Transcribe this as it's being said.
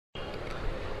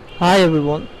Hi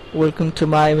everyone, welcome to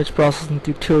my image processing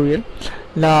tutorial.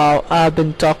 Now I've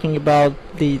been talking about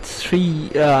the three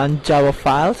Java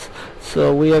files.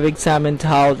 So we have examined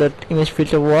how that image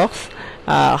filter works,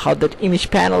 how that image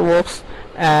panel works,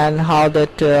 and how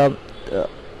that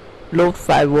load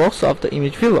file works of the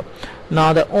image viewer.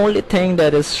 Now the only thing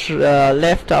that is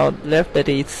left that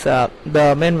is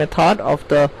the main method of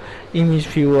the image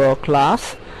viewer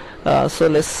class. So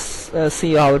let's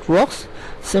see how it works.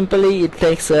 Simply it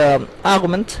takes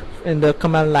argument in the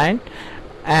command line,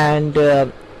 and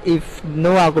if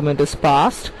no argument is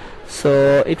passed,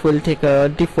 so it will take a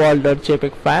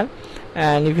default.jpg file,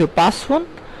 and if you pass one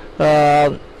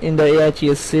in the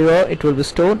ARGS0, it will be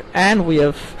stored, and we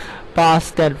have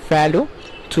passed that value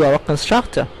to our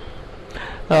constructor,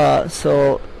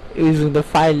 so using the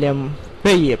file name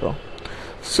variable.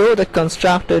 So the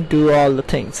constructor do all the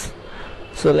things.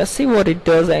 So let's see what it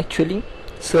does actually.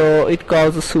 So it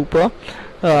calls the super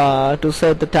to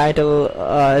set the title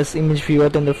as image viewer,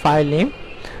 then the file name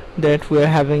that we are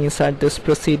having inside this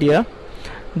procedure.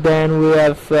 Then we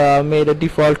have made a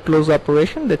default close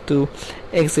operation that to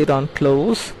exit on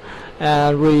close,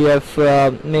 and we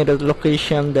have made a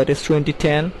location that is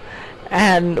 2010,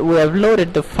 and we have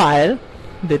loaded the file,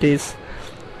 that is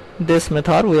this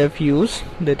method we have used,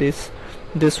 that is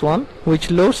this one,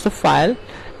 which loads the file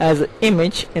as an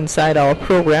image inside our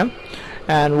program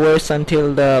and waits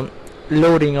until the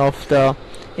loading of the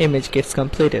image gets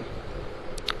completed.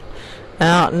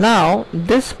 Now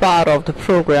this part of the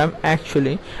program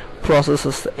actually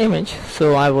processes the image,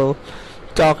 so I will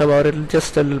talk about it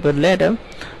just a little bit later.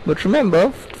 But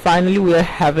remember, finally we are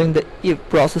having the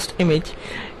processed image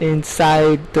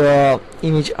inside the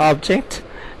image object,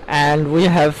 and we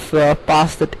have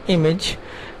passed that image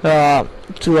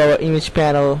to our image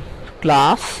panel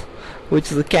class,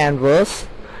 which is a canvas,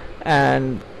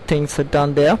 and things are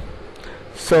done there.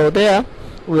 So there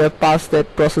we have passed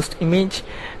that processed image,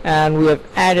 and we have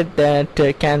added that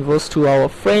canvas to our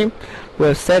frame. We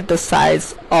have set the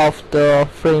size of the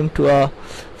frame to a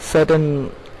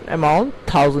certain amount,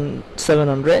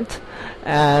 1700,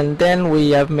 and then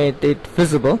we have made it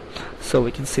visible so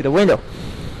we can see the window.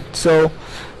 So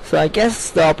I guess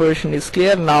the operation is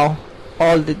clear now.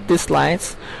 All these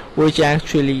lines which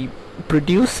actually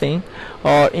producing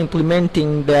or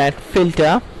implementing that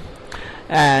filter,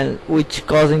 and which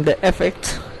causing the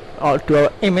effect to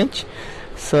our image.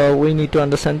 So we need to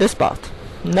understand this part.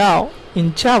 Now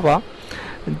in Java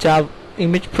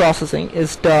image processing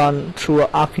is done through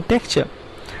architecture.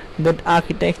 That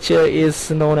architecture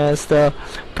is known as the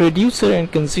producer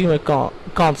and consumer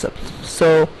concept.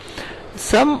 So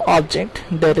some object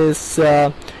that is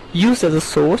used as a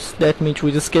source, that means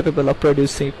which is capable of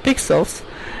producing pixels,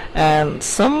 and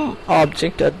some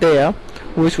object are there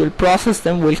which will process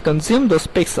them, will consume those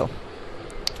pixels.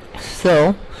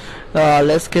 So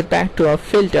let's get back to our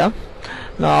filter.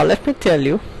 Now let me tell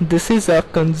you, this is a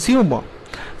consumer,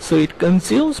 so it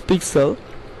consumes pixel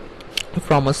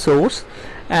from a source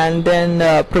and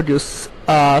then produce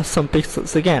some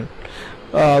pixels again,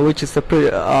 which is the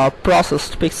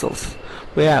processed pixels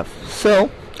we have. So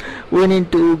we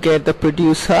need to get the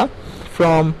producer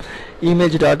from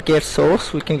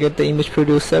image.getSource. We can get the image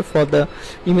producer for the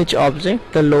image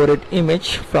object, the loaded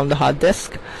image from the hard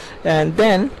disk, and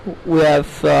then we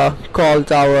have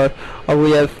called our, or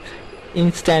we have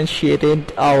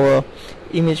instantiated our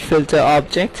image filter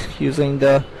object using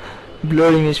the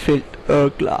blur image filter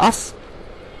class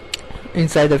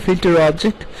inside the filter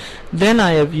object. Then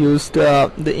I have used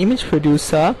the image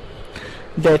producer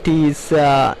that is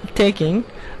taking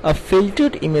a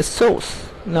filtered image source.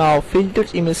 Now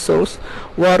filtered image source,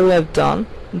 what we have done,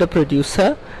 the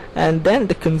producer and then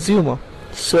the consumer.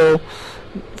 So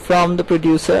from the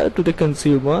producer to the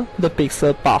consumer, the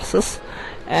pixel passes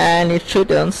and it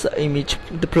returns the image,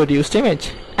 the produced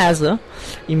image, as a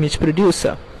image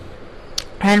producer.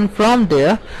 And from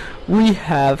there we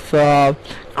have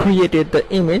created the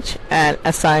image and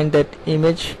assigned that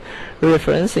image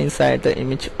reference inside the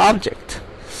image object.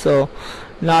 So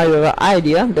now you have an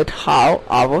idea that how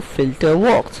our filter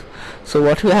works. So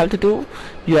what you have to do,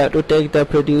 you have to take the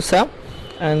producer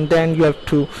and then you have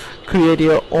to create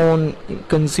your own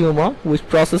consumer which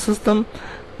processes them,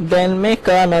 then make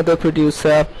another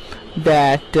producer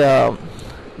that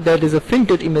that is a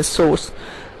filtered image source,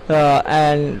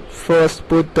 and first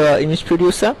put the image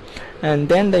producer and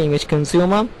then the image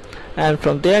consumer, and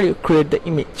from there you create the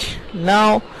image.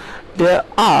 Now there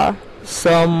are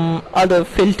some other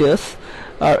filters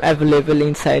are available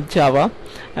inside Java,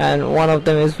 and one of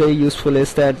them is very useful,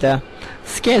 is that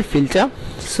scale filter.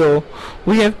 So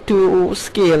we have to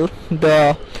scale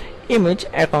the image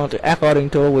according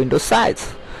to our window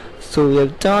size. So we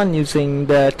have done using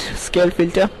that scale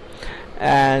filter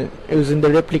and using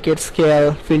the replicate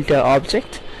scale filter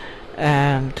object,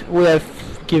 and we have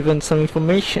given some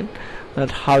information on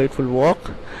how it will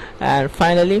work. And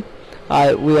finally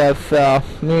we have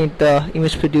made the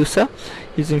image producer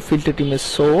using filtered image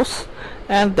source,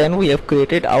 and then we have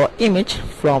created our image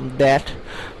from that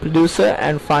producer,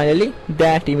 and finally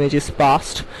that image is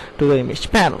passed to the image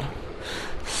panel.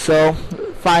 So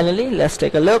finally let's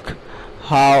take a look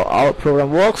how our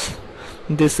program works.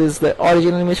 This is the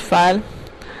original image file,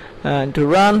 and to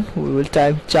run we will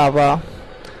type java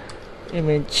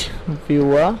image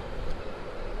viewer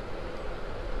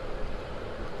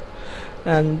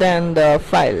and then the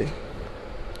file.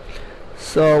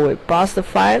 So we pass the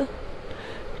file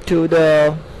to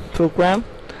the program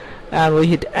and we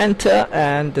hit enter,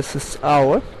 and this is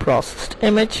our processed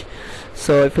image.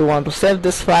 So if you want to save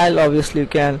this file, obviously you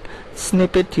can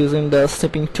snip it using the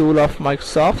snipping tool of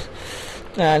Microsoft,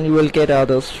 and you will get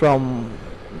others from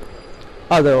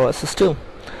other OSs too.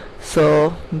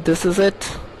 So this is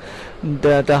it.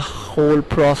 The whole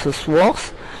process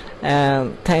works,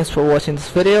 and thanks for watching this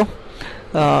video.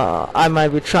 I might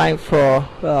be trying for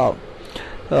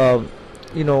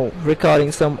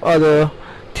recording some other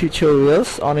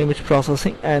tutorials on image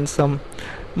processing and some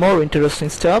more interesting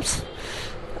stuffs.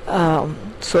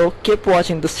 So keep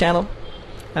watching this channel,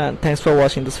 and thanks for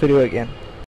watching this video again.